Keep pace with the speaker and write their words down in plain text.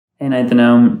Hey Nathan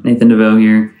Devoe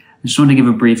here. I just want to give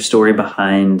a brief story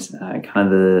behind kind of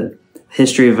the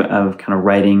history of kind of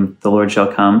writing The Lord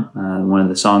Shall Come, one of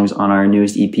the songs on our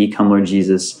newest EP, Come Lord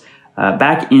Jesus.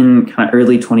 Back in kind of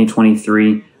early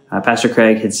 2023, Pastor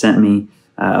Craig had sent me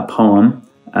a poem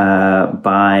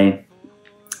by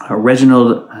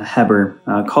Reginald Heber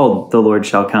called The Lord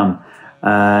Shall Come.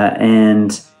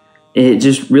 And it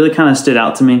just really kind of stood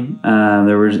out to me.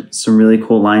 There were some really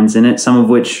cool lines in it, some of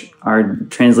which are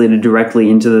translated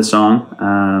directly into the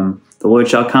song. The Lord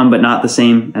shall come, but not the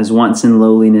same as once in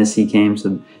lowliness he came.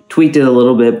 So tweaked it a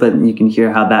little bit, but you can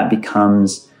hear how that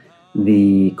becomes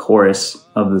the chorus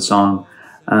of the song.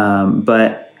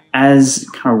 But as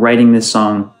kind of writing this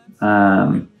song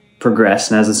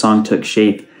progressed and as the song took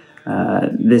shape,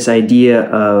 this idea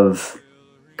of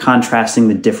contrasting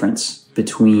the difference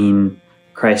between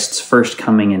Christ's first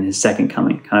coming and his second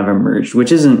coming kind of emerged,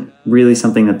 which isn't really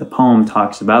something that the poem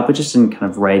talks about, but just in kind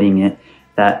of writing it,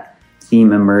 that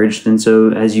theme emerged. And so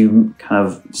as you kind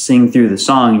of sing through the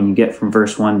song and you get from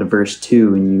verse 1 to verse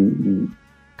 2 and you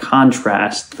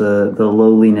contrast the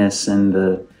lowliness and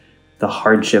the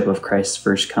hardship of Christ's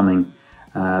first coming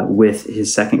with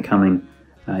his second coming,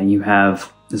 you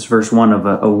have this verse 1 of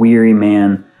a weary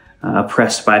man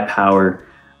oppressed by power.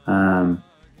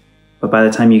 But by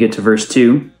the time you get to verse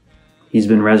 2, he's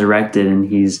been resurrected and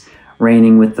he's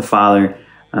reigning with the Father.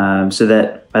 So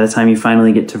that by the time you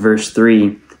finally get to verse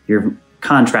 3, you're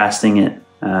contrasting it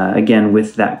again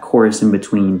with that chorus in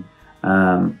between,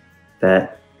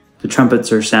 that the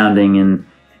trumpets are sounding and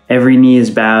every knee is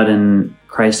bowed and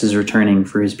Christ is returning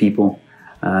for his people.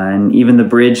 And even the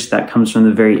bridge that comes from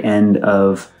the very end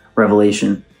of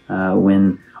Revelation,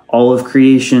 when all of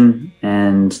creation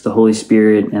and the Holy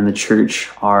Spirit and the church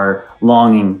are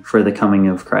longing for the coming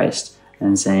of Christ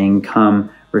and saying,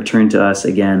 come, return to us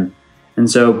again.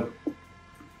 And so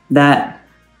that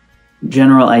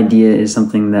general idea is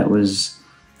something that was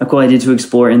a cool idea to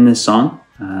explore in this song.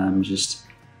 Just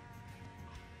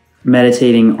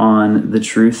meditating on the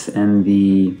truth and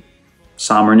the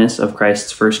somberness of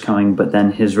Christ's first coming, but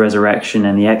then his resurrection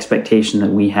and the expectation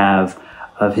that we have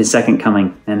of his second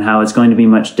coming and how it's going to be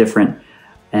much different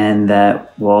and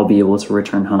that we'll all be able to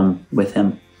return home with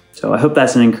him. So I hope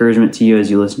that's an encouragement to you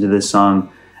as you listen to this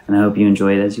song, and I hope you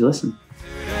enjoy it as you listen.